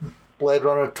 Blade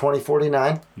Runner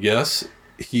 2049. Yes,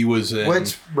 he was in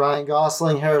which Ryan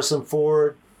Gosling, Harrison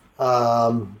Ford,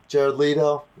 Jared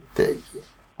Leto.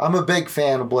 I'm a big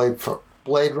fan of Blade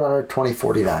Runner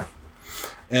 2049.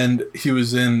 And he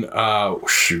was in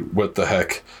what the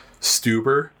heck,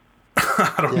 Stuber.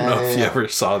 I don't know if you ever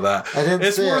saw that. I didn't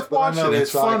it's see worth it, but watching. I know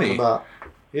It's funny. About.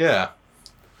 Yeah.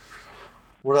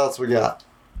 What else we got?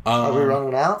 Are we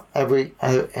running out? Have we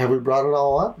brought it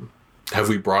all up? Have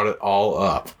we brought it all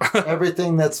up?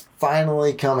 Everything that's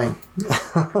finally coming.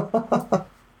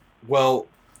 Well,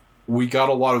 we got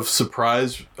a lot of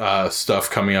surprise stuff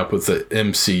coming up with the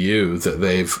MCU that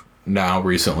they've now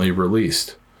recently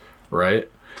released, right?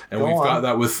 And we've got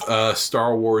that with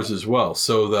Star Wars as well.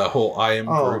 So the whole I Am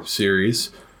Group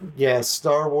series. Yeah,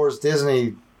 Star Wars,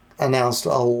 Disney announced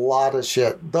a lot of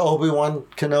shit. The Obi-Wan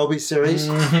Kenobi series,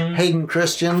 Hayden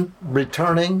Christensen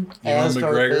returning as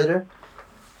Darth Vader.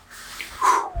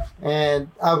 And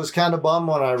I was kind of bummed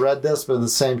when I read this, but at the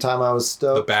same time I was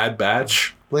stoked. The Bad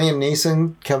Batch. Liam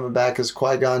Neeson coming back as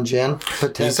Qui-Gon Jinn,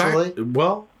 potentially.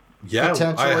 Yeah,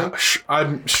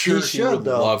 I'm sure he would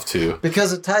love to.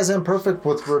 Because it ties in perfect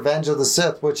with Revenge of the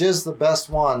Sith, which is the best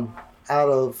one out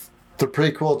of the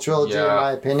prequel trilogy, in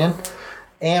my opinion.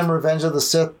 And Revenge of the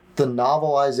Sith, the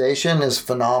novelization is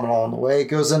phenomenal in the way it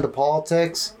goes into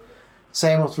politics.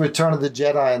 Same with Return of the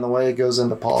Jedi and the way it goes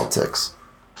into politics.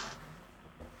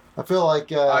 I feel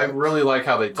like... I really like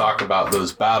how they talk about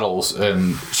those battles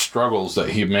and struggles that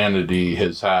humanity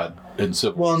has had in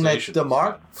civilization. Well, and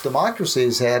that democracy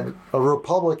has had, a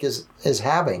republic is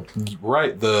having.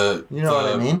 Right. You know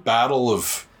what I mean? Battle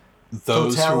of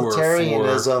those who are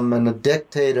totalitarianism and a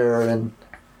dictator and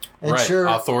right. Sure,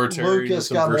 Authoritarianism Lucas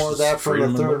got more of that from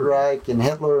the Third Reich and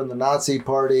Hitler and the Nazi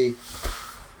Party.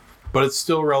 But it's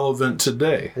still relevant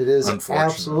today. It is,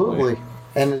 absolutely.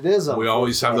 And it is. We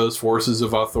always have those forces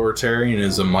of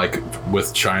authoritarianism, like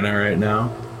with China right now.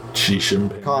 Xi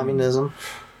Jinping. Communism.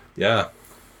 Yeah.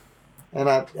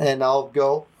 I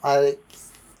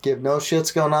give no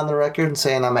shits going on the record and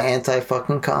saying I'm an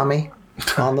anti-fucking commie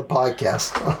on the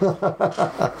podcast.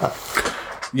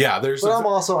 Yeah, But I'm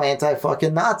also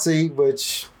anti-fucking Nazi,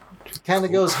 which kind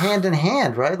of goes hand in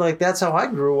hand, right? Like, that's how I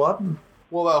grew up.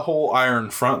 Well, that whole Iron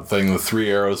Front thing, the 3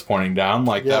 arrows pointing down,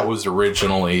 that was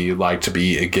originally to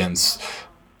be against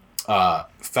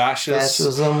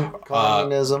fascism,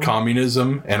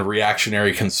 communism, and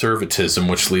reactionary conservatism,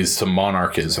 which leads to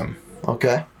monarchism.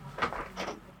 Okay.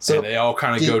 So and they all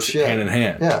kind of go hand in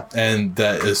hand. Yeah. And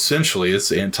that essentially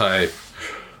it's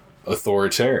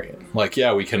anti-authoritarian.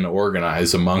 We can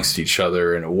organize amongst each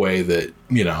other in a way that,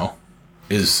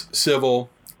 is civil.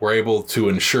 We're able to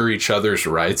ensure each other's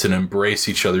rights and embrace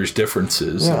each other's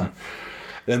differences. Yeah.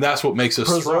 And that's what makes us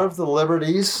preserve the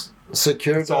liberties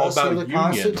secured to us through the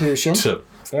Constitution. To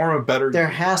form a better... There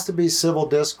has to be civil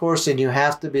discourse, and you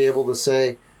have to be able to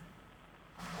say,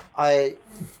 I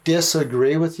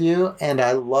disagree with you, and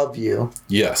I love you.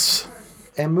 Yes.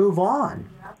 And move on.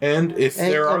 And if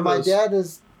there are my dad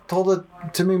has told it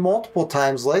to me multiple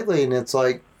times lately, and it's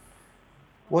like,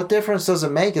 what difference does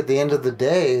it make at the end of the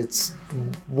day? It's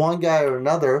one guy or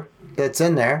another that's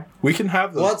in there. We can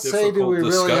have those what say do we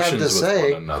really have to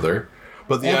say? One another.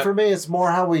 But for me, it's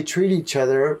more how we treat each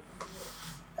other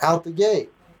out the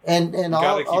gate. And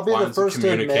I'll be the first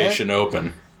to admit, communication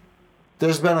open.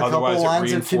 There's been a couple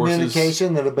lines of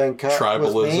communication that have been cut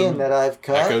with me and that I've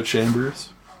cut. Echo chambers.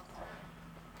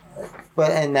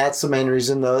 And that's the main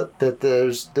reason that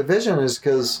there's division is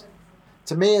because,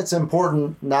 to me, it's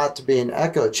important not to be an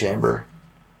echo chamber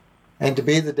and to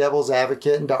be the devil's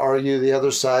advocate and to argue the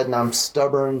other side. And I'm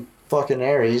stubborn fucking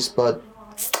Aries, but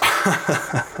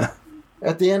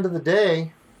at the end of the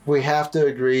day, we have to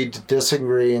agree to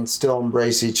disagree and still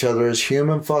embrace each other as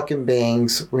human fucking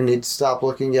beings. We need to stop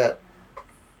looking at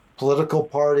political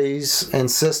parties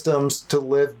and systems to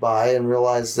live by and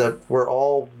realize that we're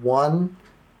all one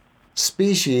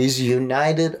species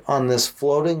united on this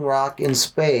floating rock in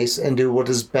space and do what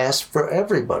is best for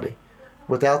everybody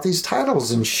without these titles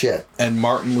and shit. And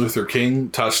Martin Luther King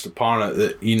touched upon it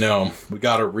that, we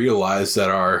got to realize that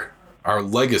our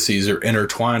legacies are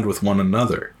intertwined with one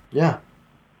another. Yeah.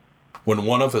 When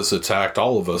one of us attacked,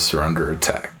 all of us are under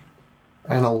attack.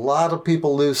 And a lot of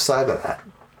people lose sight of that.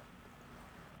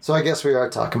 So I guess we are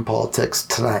talking politics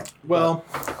tonight. Well...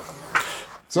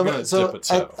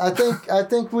 I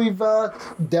think we've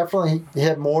definitely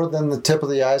hit more than the tip of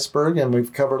the iceberg, and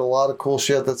we've covered a lot of cool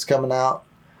shit that's coming out.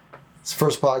 It's the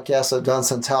first podcast I've done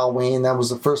since Halloween. That was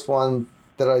the first one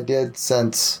that I did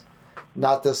since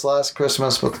not this last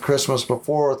Christmas, but the Christmas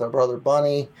before with our brother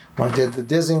Bunny when I did the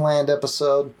Disneyland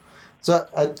episode. So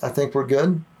I think we're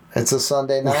good. It's a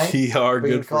Sunday night. We are good.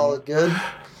 We can call it good.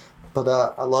 But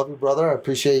I love you, brother. I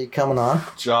appreciate you coming on.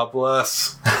 God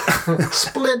bless.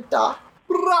 Splinter.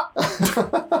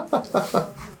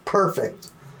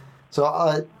 Perfect.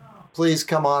 So please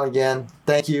come on again.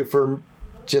 Thank you for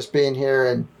just being here.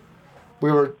 And we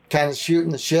were kind of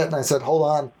shooting the shit, and I said, hold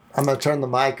on, I'm going to turn the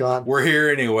mic on. We're here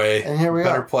anyway. And here we are.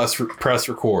 Better press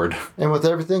record. And with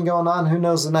everything going on, who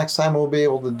knows the next time we'll be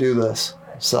able to do this.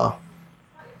 So,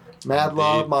 mad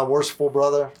love, my worshipful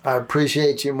brother. I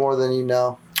appreciate you more than you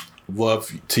know.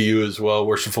 Love to you as well,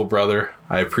 worshipful brother.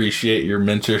 I appreciate your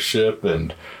mentorship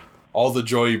and all the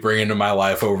joy you bring into my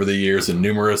life over the years in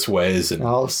numerous ways. And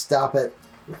Oh, stop it.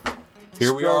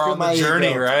 here we are on the journey,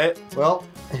 ego. right? Well,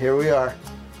 here we are.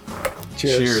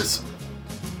 Cheers. Cheers.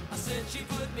 I said she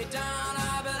put me down,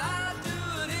 I bet I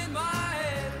do it in my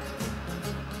head.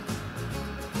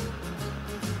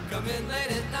 Come in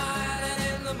late at night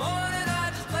and in the morning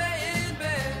I just lay in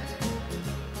bed.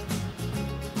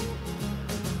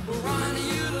 Well, Ronnie,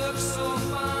 you look so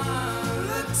fine.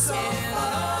 And I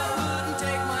know it wouldn't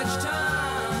take much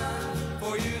time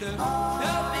for you to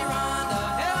help me, Rhonda,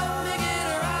 help me get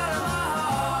her out of my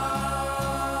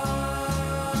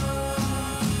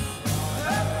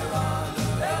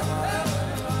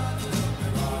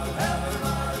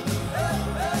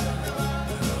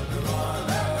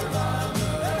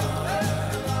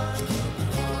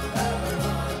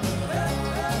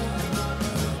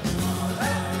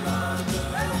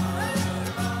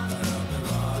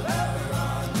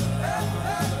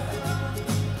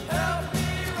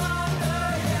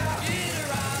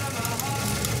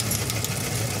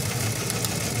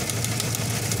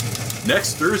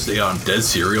Next Thursday on Dead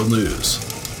Serial News.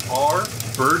 Are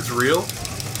birds real?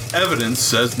 Evidence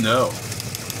says no.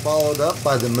 Followed up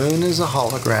by the moon is a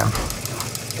hologram.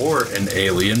 Or an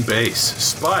alien base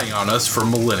spying on us for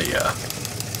millennia.